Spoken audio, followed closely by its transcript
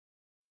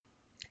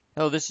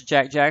Hello, this is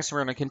Jack Jackson.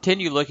 We're going to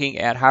continue looking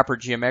at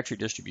hypergeometric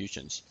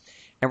distributions.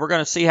 And we're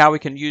going to see how we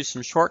can use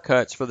some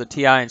shortcuts for the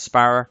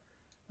Ti-nspire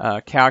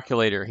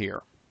calculator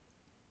here.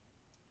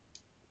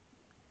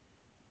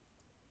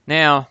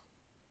 Now,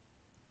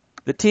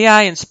 the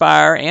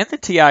Ti-nspire and the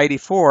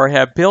Ti-84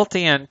 have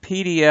built-in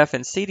PDF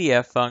and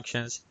CDF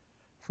functions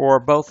for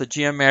both the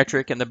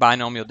geometric and the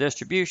binomial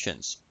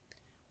distributions,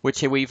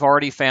 which we've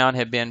already found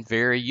have been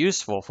very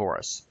useful for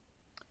us.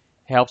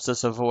 Helps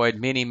us avoid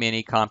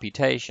many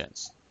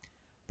computations.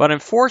 But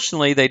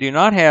unfortunately, they do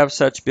not have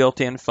such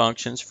built-in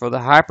functions for the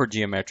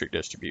hypergeometric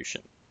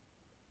distribution.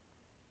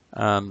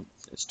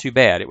 It's too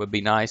bad. It would be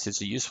nice.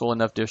 It's a useful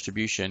enough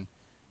distribution.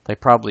 They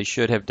probably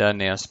should have done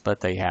this, but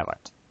they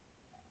haven't.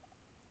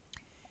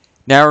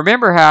 Now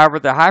remember, however,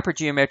 the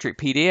hypergeometric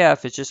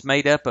PDF is just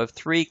made up of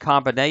 3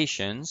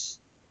 combinations,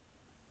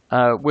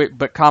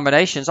 but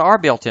combinations are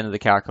built into the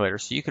calculator,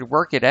 so you could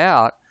work it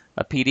out,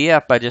 a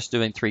PDF, by just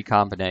doing 3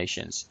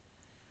 combinations.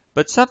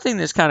 But something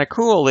that's kind of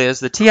cool is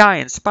the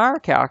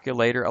Ti-nspire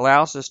calculator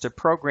allows us to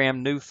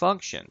program new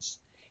functions.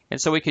 And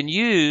so we can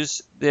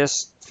use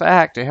this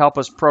fact to help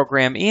us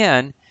program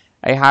in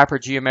a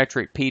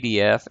hypergeometric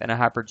PDF and a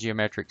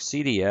hypergeometric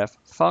CDF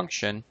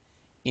function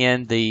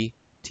in the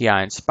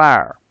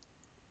Ti-nspire.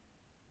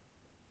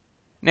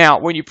 Now,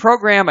 when you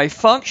program a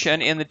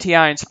function in the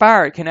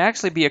Ti-nspire, it can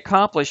actually be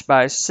accomplished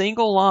by a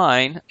single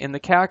line in the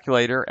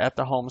calculator at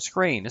the home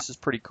screen. This is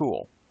pretty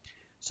cool.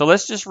 So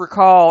let's just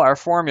recall our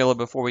formula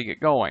before we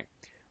get going.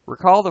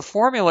 Recall the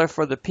formula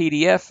for the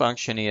PDF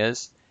function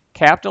is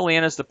capital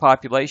N is the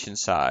population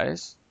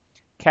size,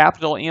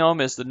 capital M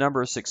is the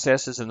number of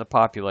successes in the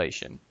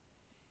population,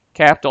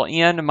 capital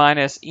N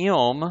minus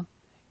M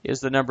is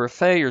the number of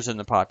failures in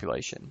the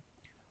population,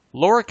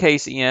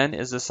 lowercase n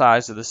is the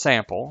size of the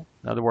sample,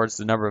 in other words,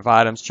 the number of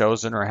items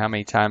chosen or how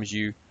many times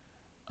you,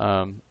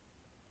 how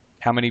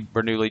many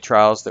Bernoulli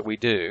trials that we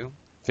do,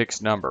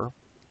 fixed number.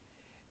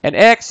 And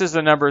x is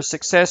the number of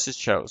successes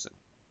chosen.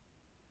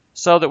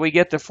 So that we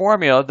get the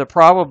formula, the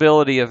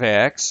probability of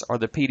x, or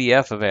the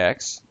PDF of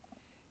x,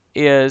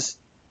 is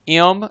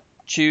m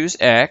choose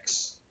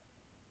x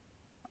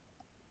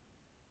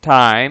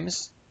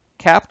times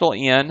capital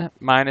N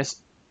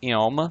minus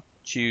m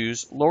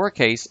choose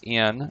lowercase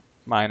n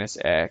minus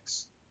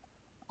x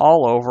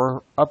all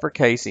over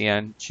uppercase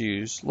N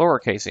choose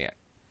lowercase n.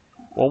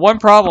 Well, one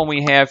problem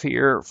we have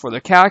here for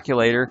the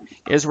calculator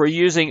is we're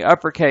using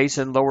uppercase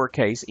and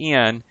lowercase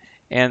n,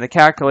 and the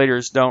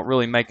calculators don't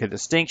really make a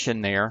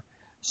distinction there.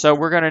 So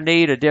we're going to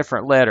need a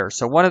different letter.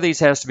 So one of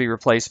these has to be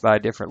replaced by a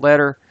different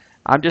letter.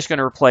 I'm just going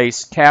to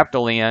replace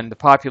capital N, the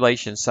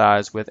population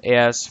size, with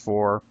S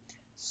for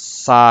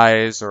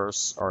size or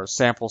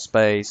sample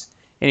space.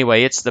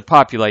 Anyway, it's the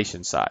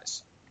population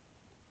size.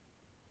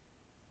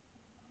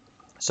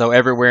 So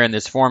everywhere in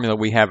this formula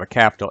we have a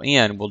capital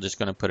N. We're just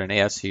going to put an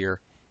S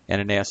here and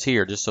an S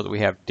here, just so that we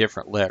have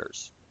different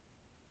letters.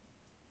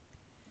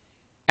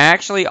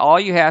 Actually, all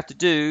you have to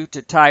do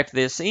to type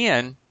this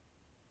in,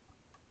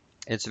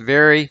 it's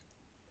very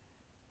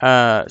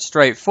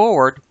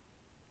straightforward.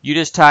 You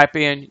just type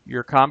in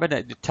your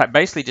combination,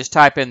 basically just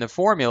type in the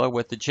formula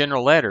with the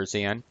general letters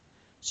in,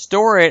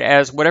 store it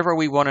as whatever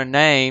we want to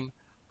name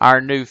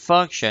our new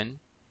function,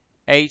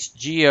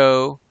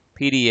 HGO-PDF,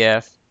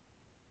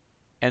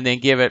 and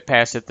then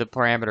pass it the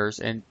parameters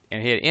and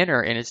hit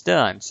enter, and it's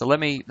done. So let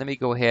me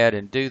go ahead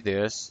and do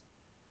this.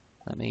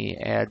 Let me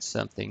add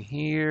something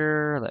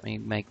here. Let me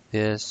make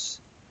this,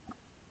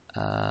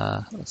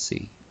 let's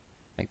see,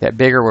 make that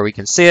bigger where we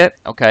can see it.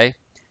 Okay,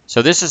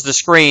 so this is the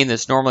screen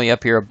that's normally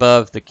up here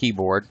above the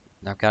keyboard.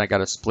 I've kind of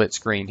got a split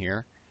screen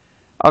here.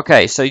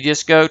 Okay, so you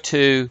just go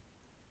to,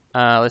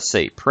 let's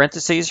see,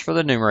 parentheses for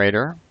the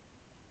numerator,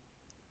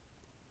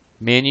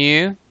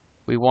 menu,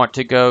 we want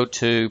to go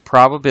to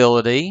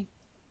probability,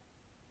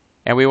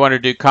 and we want to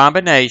do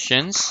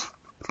combinations.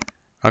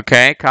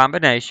 Okay,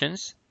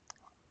 combinations.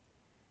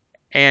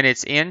 And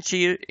it's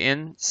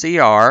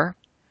NCR.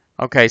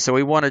 Okay, so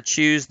we want to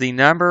choose the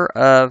number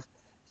of,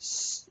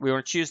 we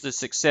want to choose the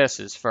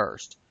successes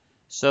first.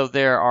 So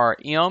there are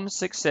M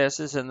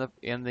successes in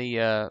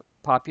the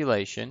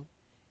population,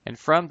 and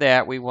from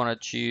that we want to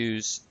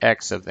choose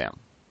X of them.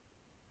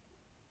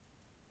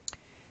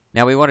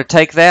 Now we want to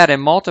take that and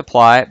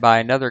multiply it by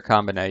another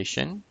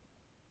combination.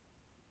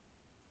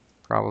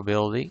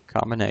 Probability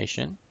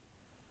combination.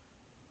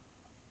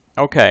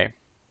 Okay.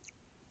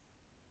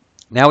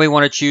 Now we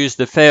want to choose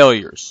the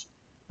failures.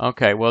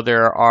 Okay, well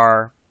there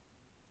are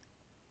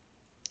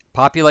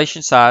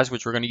population size,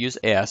 which we're going to use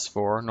S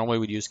for. Normally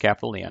we'd use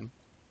capital N.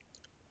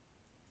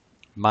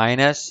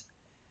 Minus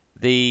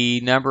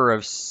the number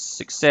of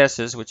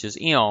successes, which is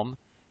M,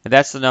 and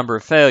that's the number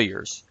of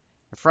failures.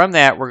 And from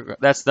that,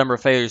 that's the number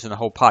of failures in the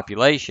whole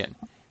population.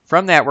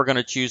 From that, we're going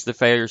to choose the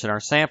failures in our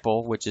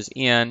sample, which is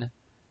N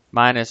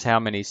minus how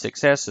many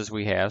successes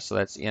we have, so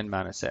that's N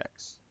minus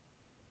X.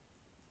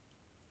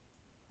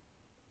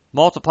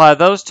 Multiply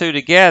those two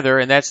together,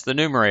 and that's the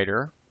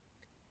numerator.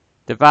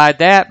 Divide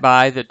that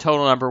by the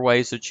total number of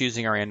ways of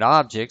choosing our end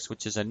objects,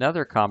 which is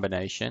another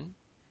combination.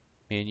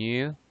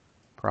 Menu,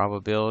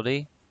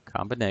 probability,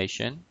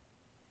 combination,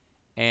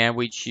 and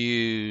we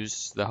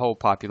choose the whole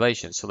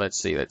population. So let's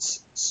see,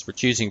 we're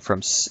choosing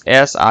from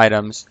S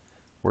items,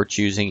 we're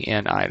choosing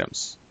N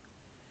items.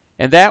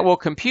 And that will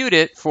compute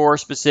it for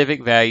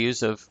specific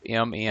values of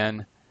M,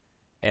 N,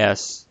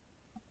 S,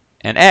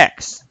 and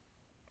X.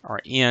 Or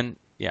N,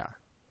 yeah.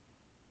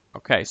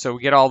 Okay, so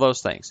we get all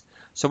those things.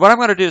 So what I'm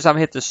going to do is I'm going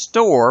to hit the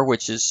store,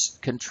 which is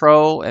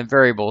control and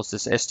variables,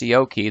 this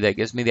STO key that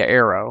gives me the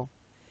arrow.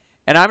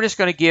 And I'm just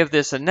going to give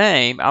this a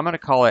name. I'm going to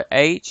call it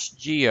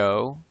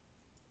HGO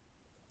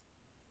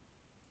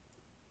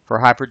for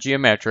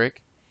hypergeometric.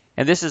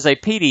 And this is a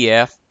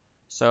PDF,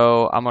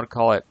 so I'm going to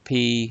call it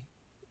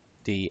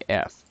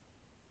PDF.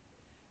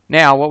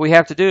 Now, what we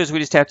have to do is we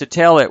just have to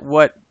tell it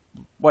what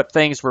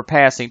things we're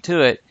passing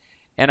to it.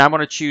 And I'm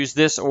going to choose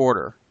this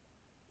order.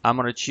 I'm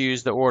going to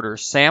choose the order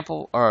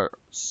sample or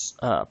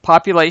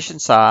population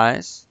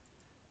size,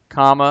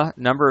 comma,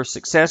 number of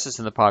successes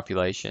in the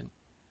population,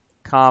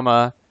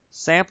 comma,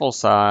 sample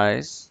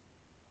size,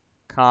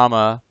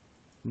 comma,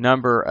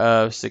 number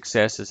of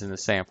successes in the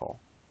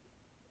sample.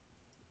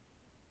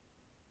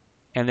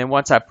 And then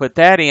once I put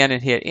that in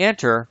and hit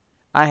enter,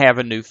 I have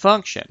a new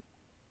function.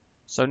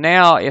 So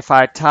now if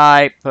I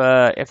type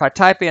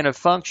in a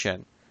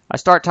function, I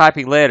start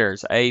typing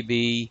letters A,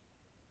 B,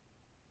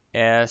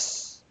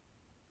 S.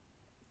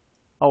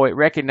 Oh, it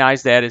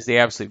recognized that as the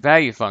absolute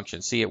value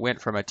function. See, it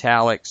went from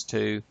italics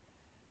to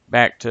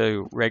back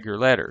to regular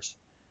letters.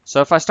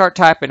 So if I start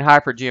typing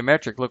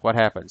hypergeometric, look what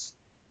happens.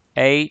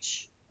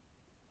 H,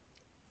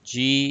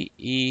 G,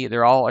 E,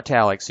 they're all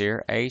italics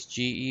here. H,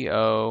 G, E,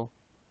 O,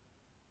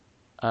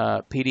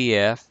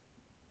 PDF,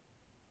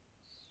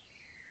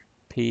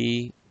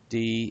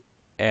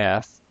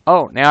 PDF.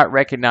 Oh, now it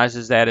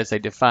recognizes that as a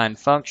defined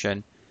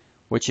function,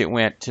 which it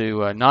went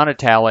to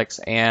non-italics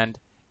and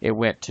it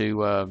went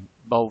to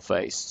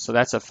boldface. So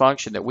that's a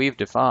function that we've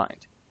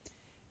defined.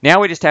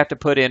 Now we just have to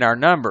put in our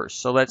numbers.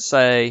 So let's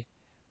say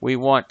we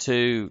want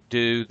to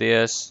do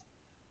this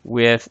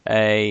with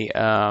a,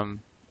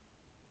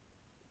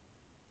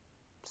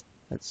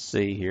 let's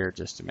see here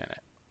just a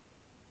minute.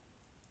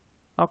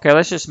 Okay,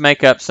 let's just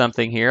make up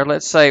something here.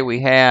 Let's say we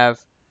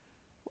have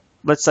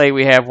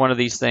one of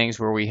these things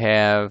where we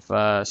have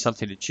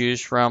something to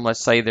choose from.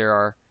 Let's say there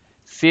are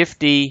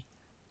 50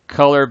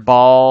 colored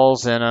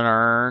balls in an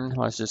urn,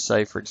 let's just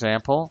say, for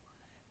example,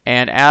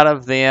 and out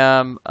of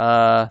them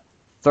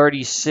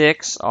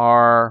 36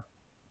 are,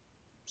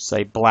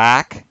 say,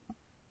 black,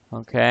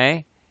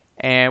 okay,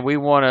 and we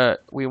want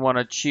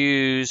to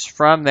choose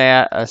from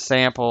that a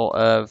sample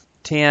of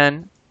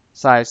 10,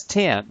 size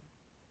 10.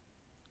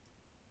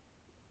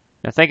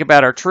 Now think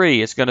about our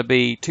tree. It's going to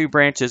be 2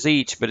 branches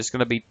each, but it's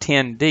going to be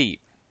 10 deep.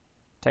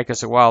 Take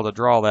us a while to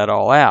draw that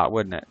all out,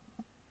 wouldn't it?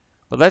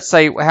 But let's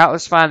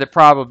find the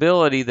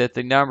probability that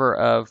the number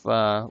of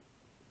the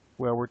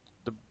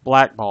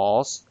black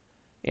balls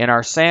in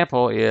our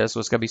sample was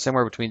going to be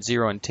somewhere between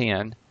 0 and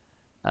 10.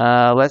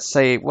 Let's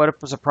say, what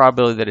was the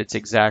probability that it's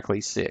exactly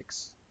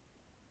 6?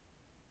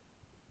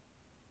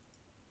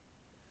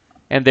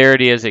 And there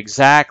it is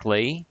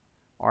exactly.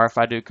 Or if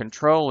I do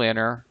control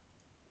enter,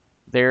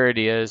 there it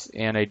is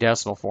in a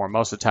decimal form.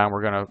 Most of the time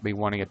we're going to be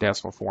wanting a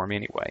decimal form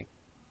anyway.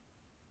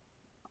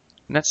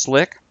 And that's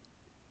slick.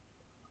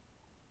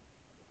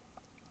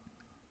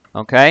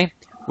 Okay,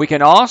 we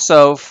can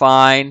also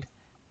find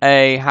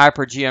a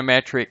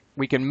hypergeometric,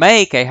 we can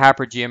make a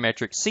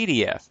hypergeometric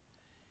CDF.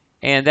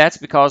 And that's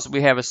because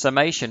we have a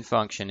summation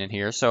function in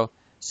here. So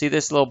see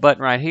this little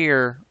button right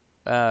here,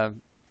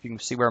 you can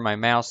see where my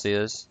mouse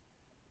is.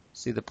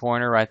 See the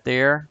pointer right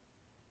there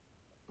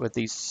with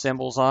these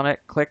symbols on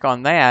it? Click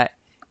on that,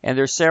 and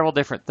there's several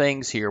different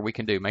things here we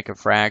can do. Make a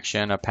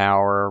fraction, a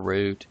power, a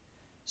root,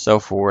 so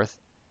forth,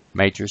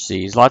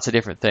 matrices, lots of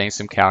different things,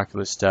 some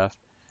calculus stuff.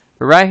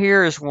 But right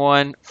here is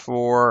one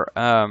for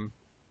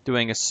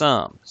doing a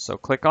sum. So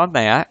click on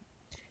that,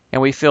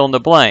 and we fill in the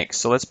blanks.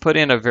 So let's put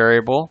in a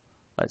variable.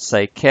 Let's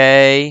say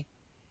K,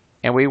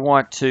 and we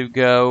want to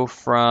go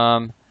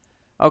from,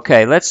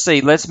 okay, let's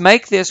see. Let's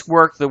make this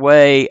work the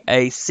way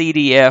a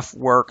CDF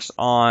works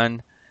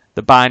on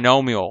the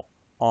binomial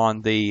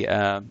on the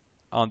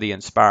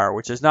Ti-nspire,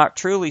 which is not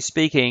truly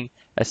speaking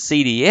a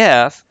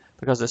CDF,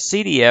 because a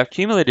CDF,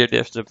 cumulative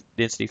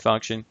density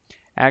function,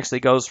 actually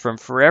goes from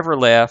forever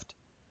left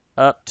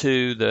up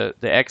to the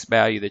x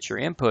value that you're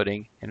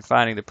inputting and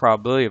finding the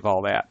probability of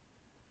all that,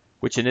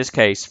 which in this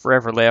case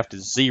forever left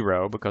is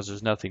 0 because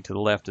there's nothing to the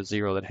left of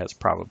 0 that has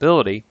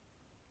probability.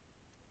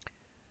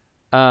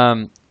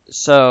 So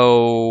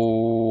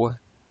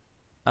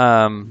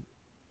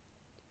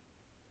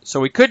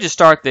we could just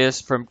start this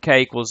from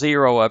k equals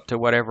 0 up to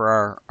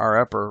whatever our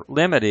upper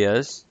limit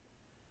is.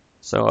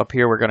 So up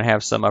here we're going to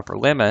have some upper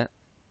limit.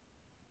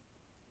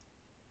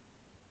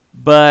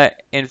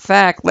 But in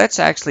fact, let's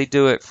actually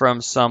do it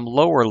from some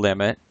lower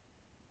limit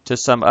to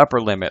some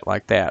upper limit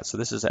like that. So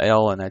this is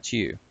L and that's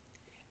U.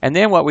 And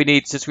then what we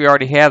need, since we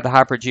already have the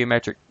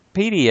hypergeometric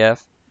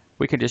PDF,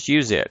 we can just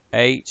use it.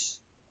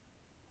 HGO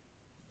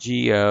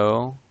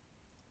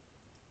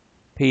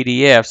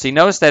PDF. See,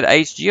 notice that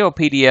HGO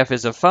PDF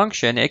is a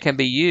function. It can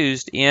be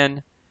used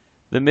in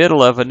the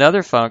middle of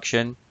another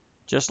function,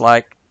 just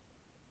like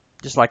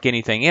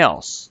anything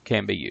else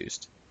can be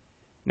used.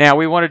 Now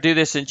we want to do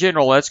this in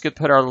general. Let's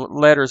put our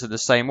letters in the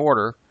same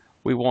order.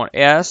 We want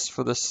S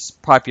for the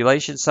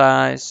population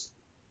size.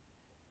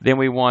 Then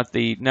we want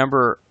the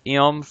number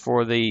M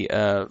for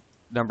the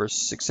number of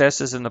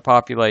successes in the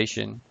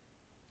population.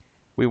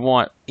 We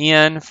want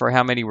N for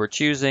how many we're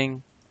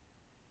choosing.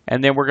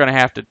 And then we're going to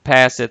have to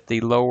pass it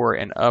the lower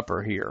and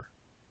upper here.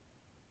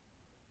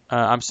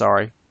 I'm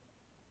sorry.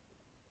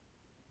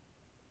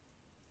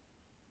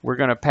 We're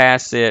going to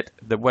pass it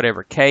the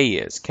whatever K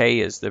is. K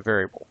is the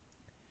variable.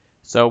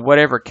 So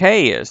whatever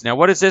K is. Now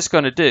what is this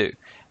going to do?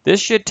 This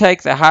should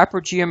take the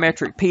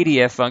hypergeometric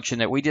PDF function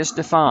that we just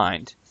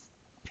defined.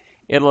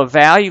 It'll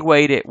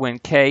evaluate it when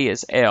K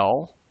is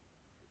L,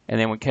 and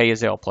then when K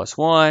is L plus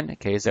 1,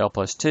 K is L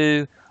plus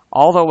 2,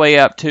 all the way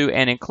up to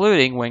and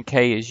including when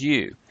K is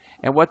U.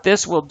 And what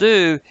this will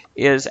do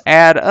is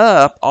add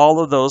up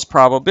all of those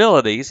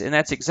probabilities, and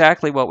that's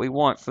exactly what we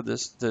want for the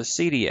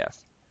CDF.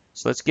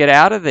 So let's get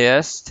out of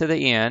this to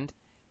the end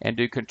and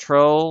do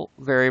control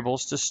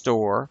variables to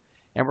store.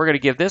 And we're going to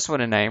give this one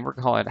a name. We're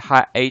calling it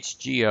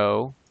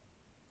HGO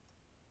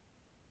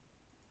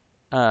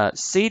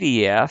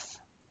CDF.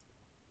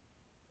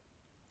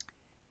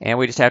 And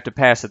we just have to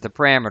pass it the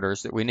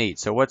parameters that we need.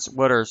 So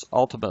what is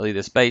ultimately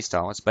this based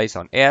on? It's based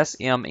on S,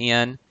 M,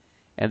 N,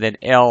 and then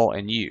L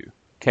and U.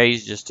 K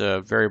is just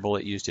a variable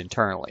it used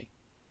internally.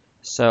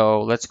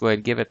 So let's go ahead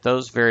and give it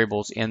those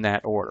variables in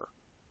that order.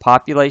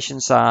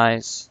 Population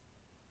size,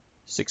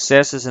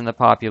 successes in the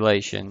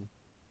population,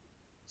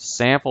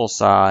 sample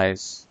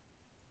size,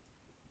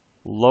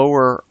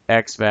 lower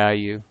X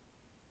value,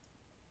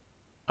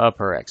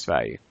 upper X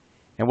value.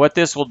 And what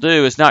this will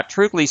do is not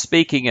truly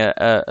speaking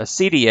a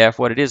CDF.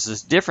 What it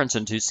is difference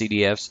in two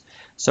CDFs.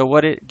 So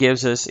what it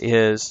gives us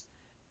is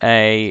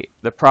the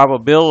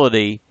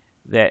probability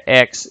that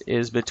X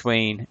is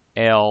between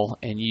L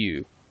and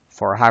U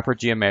for a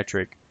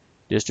hypergeometric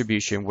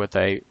distribution with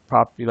a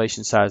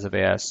population size of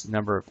S,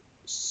 number of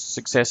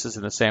successes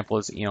in the sample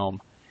is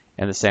M,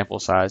 and the sample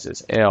size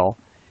is L.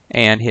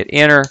 And hit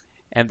enter,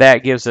 and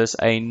that gives us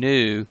a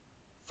new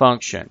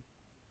function.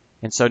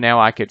 And so now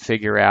I could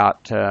figure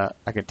out,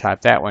 I could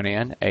type that one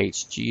in,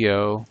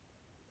 HGO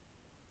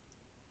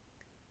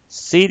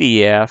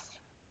CDF,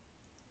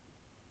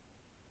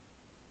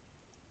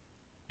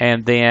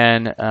 and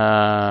then,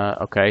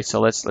 okay, so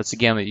let's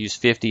again use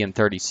 50 and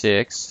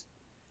 36.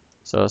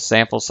 So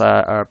sample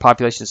size, or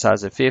population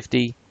size of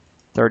 50,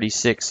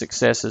 36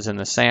 successes in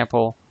the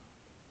sample,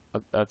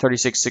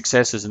 36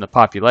 successes in the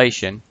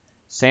population,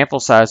 sample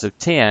size of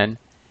 10,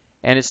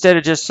 and instead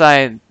of just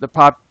saying the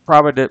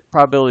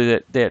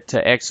probability that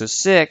X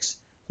is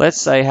 6, let's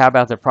say how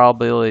about the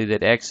probability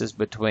that X is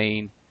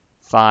between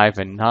 5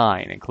 and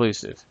 9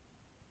 inclusive.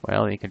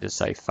 Well, you can just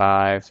say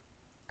 5,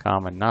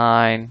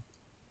 9,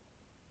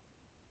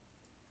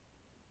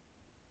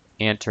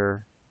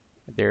 enter,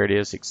 there it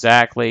is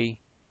exactly,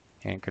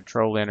 and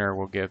control enter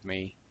will give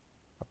me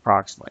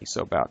approximately,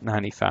 so about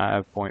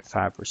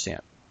 95.5%.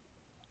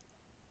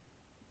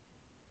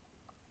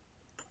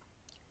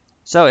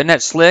 So isn't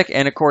that slick?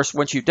 And of course,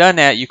 once you've done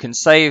that, you can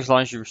save. As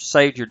long as you've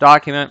saved your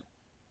document,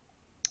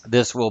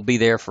 this will be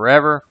there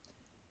forever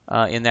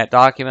in that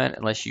document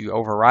unless you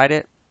overwrite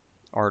it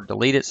or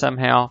delete it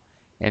somehow.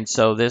 And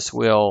so this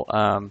will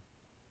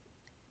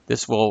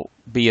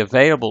be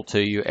available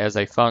to you as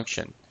a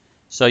function.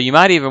 So you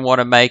might even want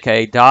to make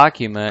a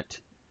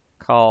document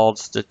called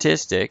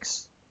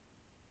statistics,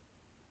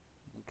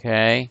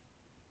 okay,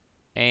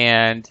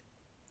 and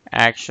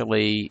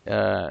actually,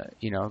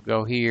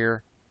 go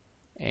here.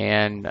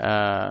 And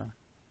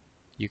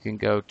you can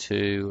go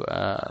to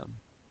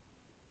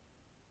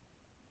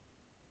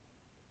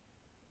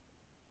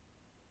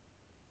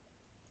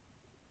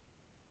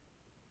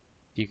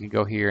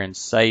here and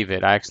save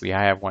it. Actually,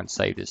 I have one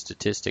saved as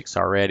statistics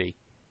already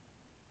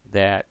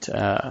that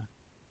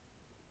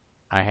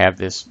I have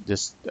this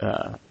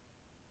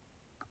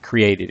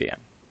created in.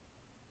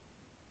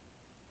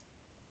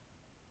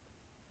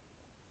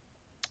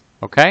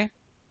 Okay.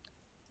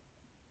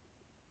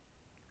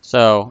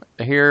 So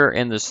here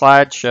in the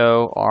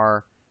slideshow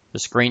are the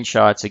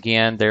screenshots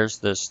again. There's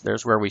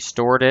where we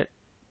stored it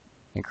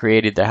and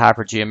created the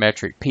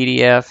hypergeometric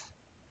PDF.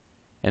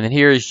 And then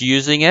here is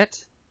using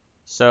it.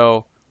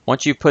 So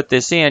once you put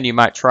this in, you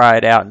might try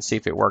it out and see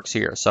if it works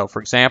here. So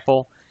for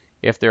example,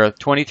 if there are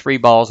 23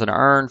 balls in an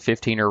urn,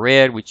 15 are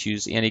red, we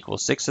choose n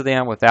equals 6 of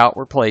them without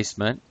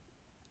replacement.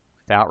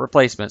 So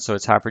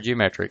it's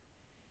hypergeometric.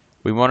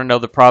 We want to know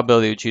the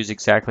probability to choose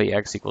exactly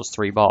x equals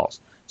 3 balls.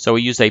 So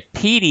we use a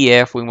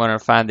PDF. We want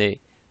to find the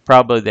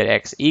probability that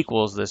x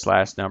equals this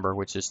last number,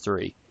 which is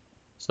 3.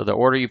 So the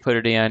order you put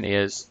it in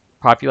is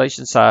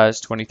population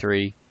size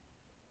 23,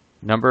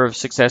 number of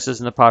successes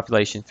in the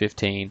population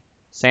 15,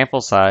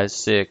 sample size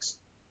 6.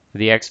 For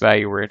the x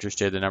value we're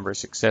interested in the number of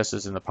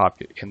successes in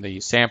the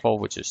sample,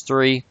 which is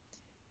 3,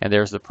 and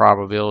there's the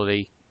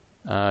probability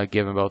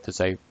given both as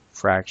a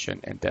fraction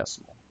and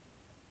decimal.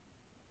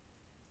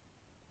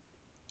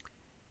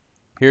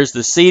 Here's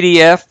the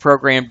CDF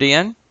programmed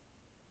in.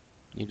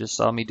 You just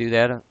saw me do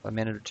that a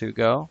minute or two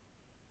ago.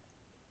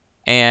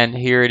 And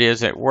here it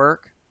is at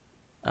work.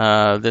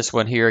 This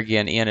one here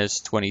again, n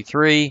is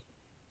 23,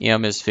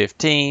 m is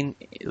 15,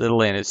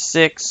 little n is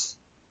 6,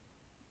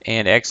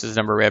 and x is the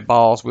number of red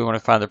balls. We want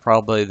to find the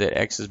probability that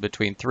x is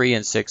between 3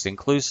 and 6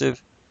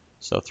 inclusive.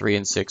 So 3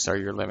 and 6 are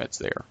your limits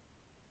there.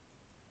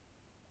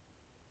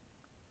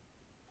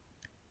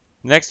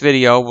 Next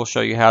video, we'll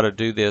show you how to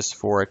do this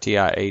for a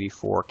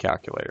TI-84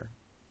 calculator.